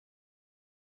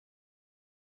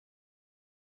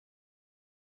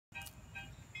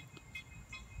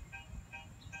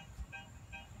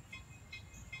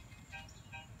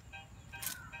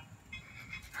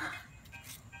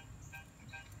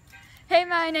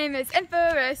my name is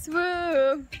Empress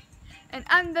Wu, and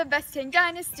I'm the best Tang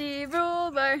Dynasty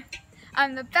ruler.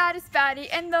 I'm the baddest baddie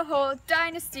in the whole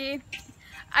dynasty.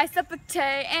 I slept with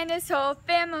Tay and his whole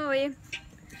family.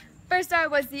 First I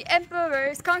was the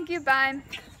emperor's concubine.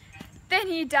 Then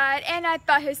he died and I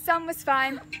thought his son was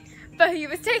fine. But he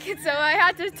was taken, so I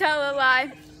had to tell a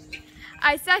lie.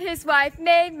 I said his wife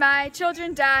made my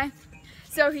children die.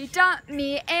 So he dumped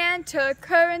me and took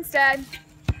her instead.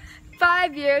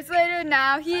 5 years later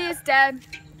now he is dead.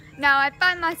 Now I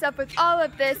find myself with all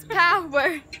of this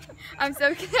power. I'm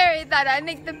so scary that I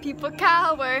make the people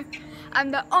cower. I'm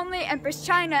the only empress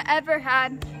China ever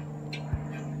had.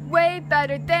 Way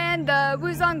better than the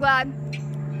Wuzong lad.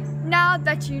 Now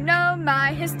that you know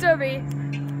my history,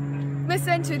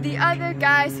 listen to the other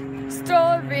guy's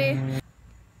story.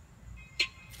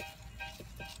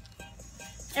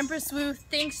 Empress Wu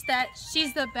thinks that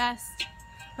she's the best,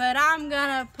 but I'm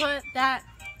gonna put that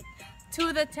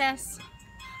to the test.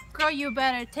 Girl, you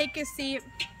better take a seat,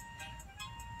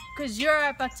 'cause you're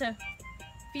about to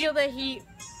feel the heat.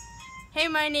 Hey,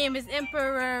 my name is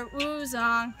Emperor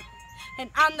Wuzong, and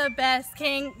I'm the best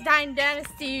King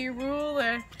Dynasty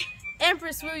ruler.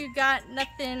 Empress Wu, you got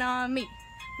nothing on me.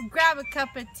 Grab a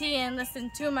cup of tea and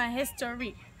listen to my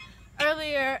history.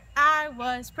 Earlier, I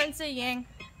was Prince of Yang,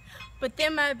 but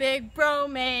then my big bro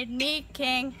made me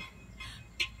king.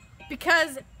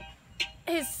 Because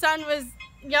his son was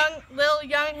young, Lil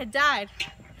Young had died.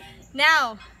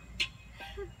 Now,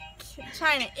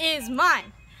 China is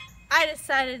mine. I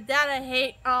decided that I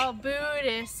hate all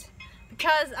Buddhists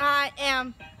because I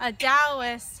am a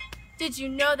Taoist. Did you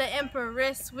know that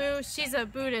Empress Wu, she's a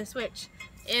Buddhist, which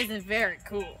isn't very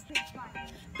cool.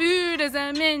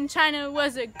 Buddhism in China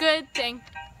was a good thing.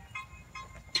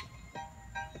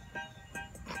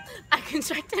 I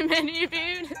constructed many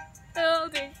Buddhist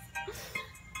buildings.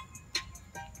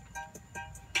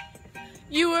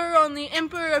 You were only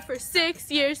emperor for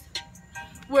 6 years.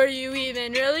 Were you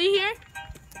even really here?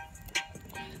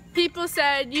 People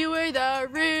said you were the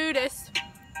rudest,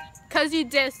 'cause you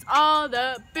dissed all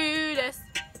the Buddhists.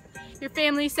 Your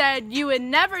family said you would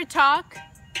never talk.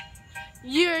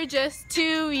 You're just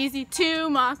too easy to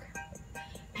mock.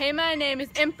 Hey, my name is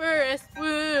Empress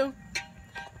Wu.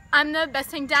 I'm the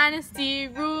best Tang Dynasty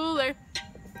ruler.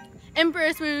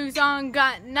 Empress Wuzong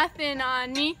got nothing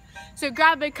on me, so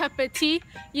grab a cup of tea,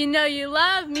 you know you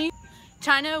love me.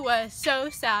 China was so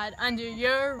sad under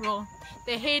your rule.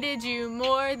 They hated you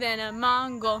more than a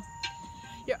Mongol.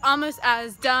 You're almost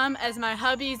as dumb as my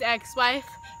hubby's ex-wife,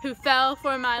 who fell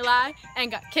for my lie and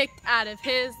got kicked out of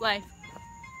his life.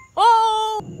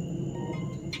 Oh!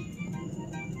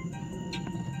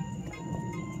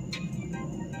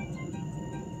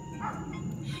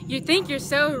 You think you're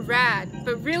so rad,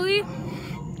 but really,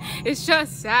 it's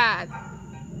just sad.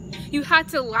 You had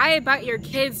to lie about your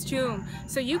kid's tomb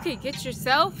so you could get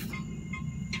yourself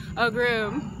a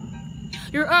groom.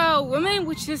 You're a woman,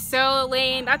 which is so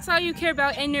lame. That's all you care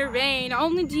about in your reign. Not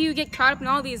only do you get caught up in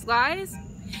all these lies,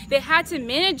 they had to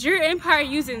manage your empire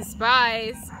using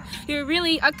spies. You're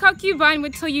really a concubine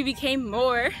until you became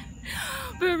more.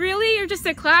 But really, you're just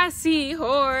a classy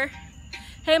whore.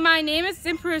 Hey, my name is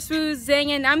Empress Wuzong,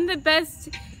 and I'm the best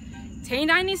Tang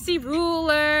Dynasty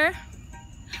ruler.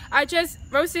 I just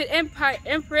roasted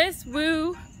Empress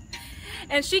Wu,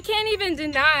 and she can't even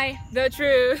deny the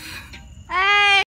truth. Hey!